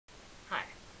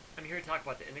here to talk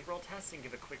about the integral test and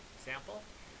give a quick example.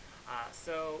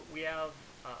 So we have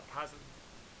a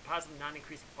positive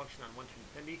non-increasing function on 1 to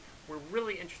infinity. We're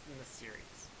really interested in this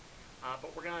series,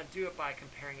 but we're going to do it by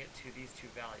comparing it to these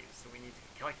two values. So we need to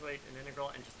calculate an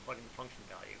integral and just plug in the function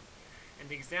value.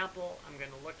 And the example I'm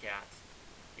going to look at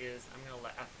is I'm going to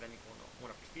let f of n equal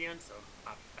 1 over 2n, so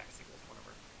f of x equals 1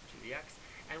 over 2 dx.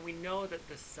 And we know that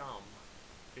the sum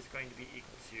is going to be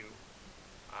equal to,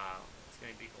 it's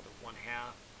going to be equal to 1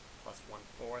 half plus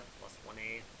 1/4 plus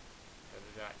 1/8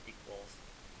 equals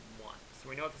 1. So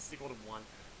we know this is equal to 1.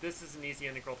 This is an easy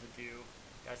integral to do.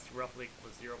 That's roughly equal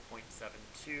to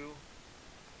 0.72.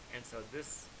 And so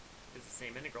this is the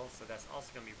same integral, so that's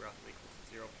also going to be roughly equal to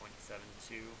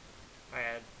 0.72. If I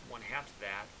add 1 half to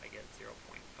that, I get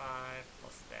 0.5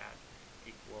 plus that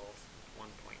equals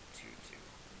 1.22.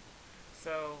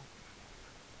 So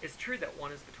it's true that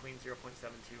 1 is between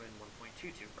 0.72 and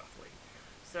 1.22 roughly.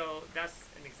 So that's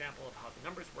an example of how the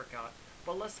numbers work out,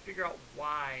 but let's figure out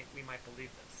why we might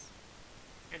believe this.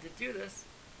 And to do this,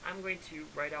 I'm going to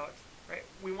write out, right,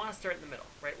 we want to start in the middle,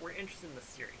 right? We're interested in the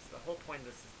series. The whole point of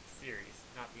this is the series,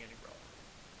 not the integral.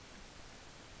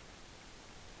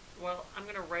 Well, I'm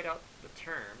going to write out the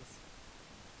terms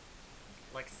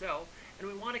like so, and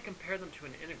we want to compare them to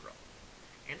an integral.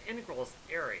 An integral is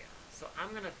area, so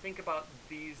I'm going to think about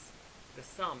the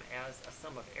sum as a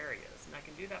sum of areas, and I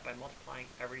can do that by multiplying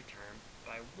every term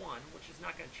by 1, which is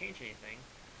not going to change anything,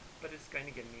 but it's going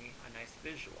to give me a nice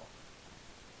visual,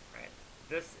 right?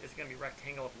 This is going to be a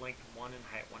rectangle of length 1 and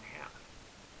height 1 half.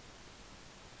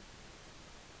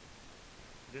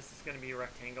 This is going to be a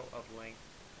rectangle of length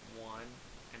 1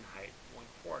 and height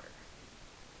 1/4.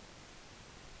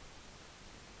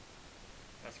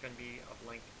 That's going to be of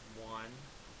length 1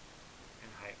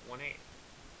 and height 1/8.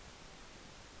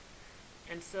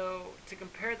 And so to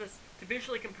compare this, to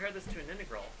visually compare this to an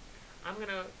integral, I'm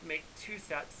going to make two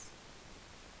sets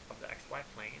of the xy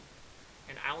plane,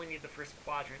 and I only need the first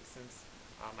quadrant since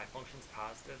my function is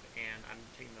positive, and I'm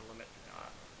taking the limit,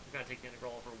 I'm going to take the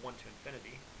integral over 1 to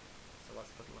infinity. So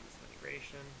let's put the limits of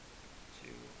integration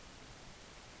to,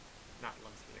 not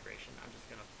limits of integration, I'm just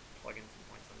going to plug in some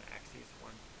points on the axes,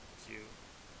 1, 2,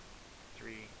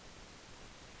 3,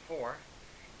 4.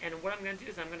 And what I'm going to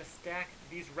do is I'm going to stack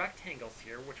these rectangles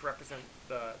here, which represent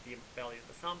the value of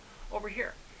the sum, over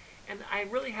here. And I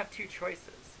really have two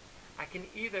choices. I can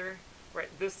either, right,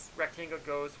 this rectangle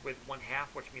goes with 1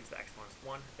 half, which means the exponent is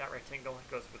 1. That rectangle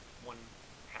goes with 1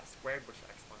 half squared, which the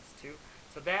exponent is 2.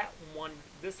 So that one,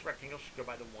 this rectangle should go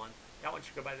by the 1. That one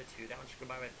should go by the 2. That one should go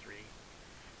by the 3.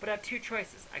 But I have two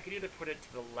choices. I could either put it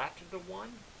to the left of the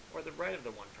 1 or the right of the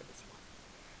 1 for this one.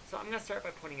 So I'm going to start by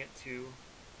putting it to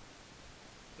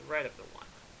the right of the 1.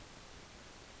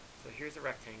 So here's a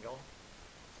rectangle.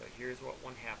 So here's what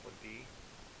 1 half would be.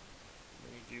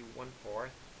 Then you do 1/4.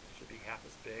 It should be half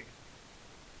as big.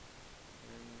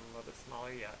 And a little bit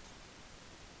smaller yet.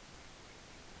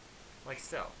 Like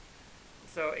so.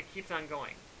 So it keeps on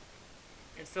going.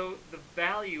 And so the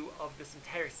value of this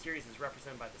entire series is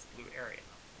represented by this blue area.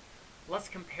 Let's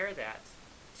compare that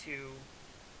to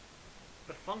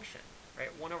the function,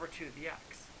 right? 1 over 2 to the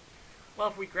x. Well,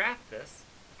 if we graph this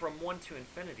from 1 to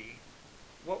infinity,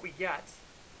 what we get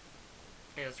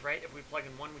is, right, if we plug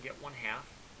in 1, we get 1 half,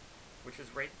 which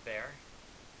is right there.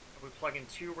 If we plug in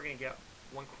 2, we're going to get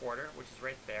 1/4, which is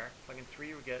right there. Plug in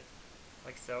 3, we get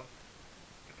like so.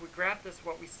 If we graph this,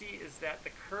 what we see is that the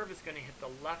curve is going to hit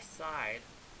the left side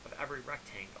of every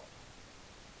rectangle.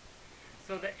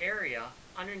 So the area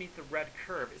underneath the red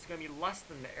curve is going to be less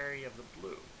than the area of the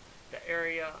blue. The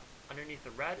area underneath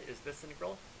the red is this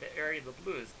integral. The area of the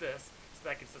blue is this. So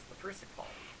that gives us the first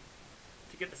equality.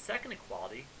 To get the second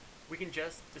equality, we can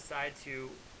just decide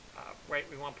to, right,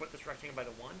 we want to put this rectangle by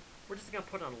the 1. We're just going to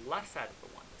put it on the left side of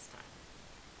the 1 this time.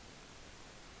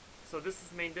 So this is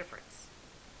the main difference.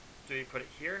 Do you put it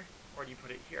here, or do you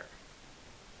put it here?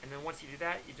 And then once you do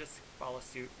that, you just follow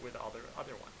suit with all the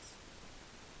other ones.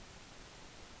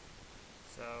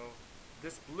 So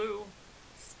this blue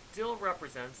still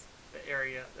represents the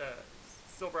area,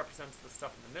 still represents the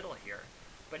stuff in the middle here.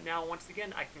 But now, once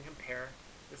again, I can compare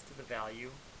this to the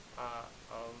value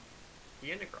of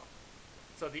the integral.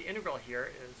 So the integral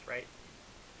here is, right,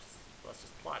 let's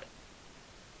just plot it.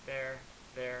 There,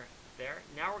 there, there.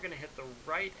 Now we're going to hit the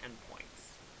right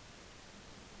endpoints.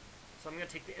 So I'm going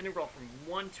to take the integral from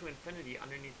 1 to infinity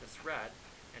underneath this red,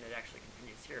 and it actually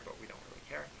continues here, but we don't really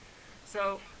care.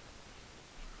 So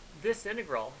this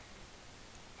integral,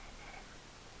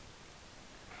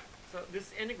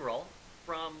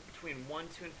 from between 1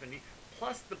 to infinity,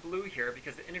 plus the blue here,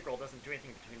 because the integral doesn't do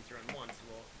anything between 0 and 1, so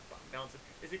we'll balance it,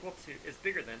 is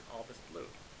bigger than all this blue.